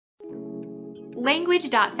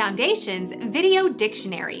Language.Foundation's Video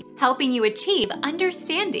Dictionary, helping you achieve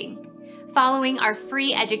understanding. Following our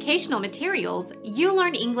free educational materials, you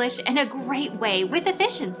learn English in a great way with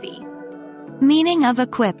efficiency. Meaning of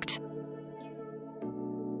equipped.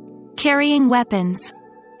 Carrying weapons.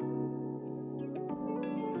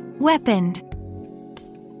 Weaponed.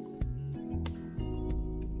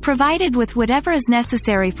 Provided with whatever is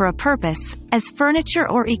necessary for a purpose, as furniture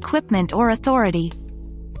or equipment or authority.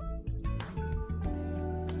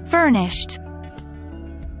 Furnished.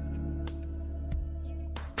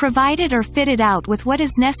 Provided or fitted out with what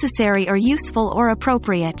is necessary or useful or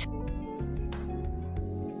appropriate.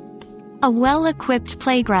 A well-equipped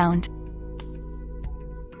playground.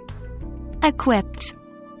 Equipped.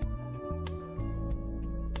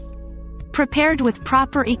 Prepared with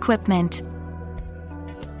proper equipment.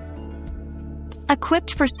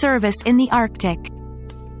 Equipped for service in the Arctic.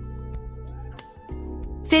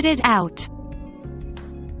 Fitted out.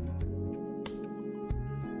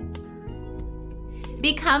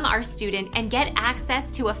 Become our student and get access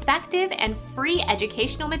to effective and free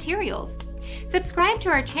educational materials. Subscribe to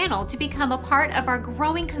our channel to become a part of our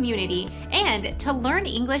growing community and to learn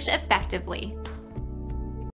English effectively.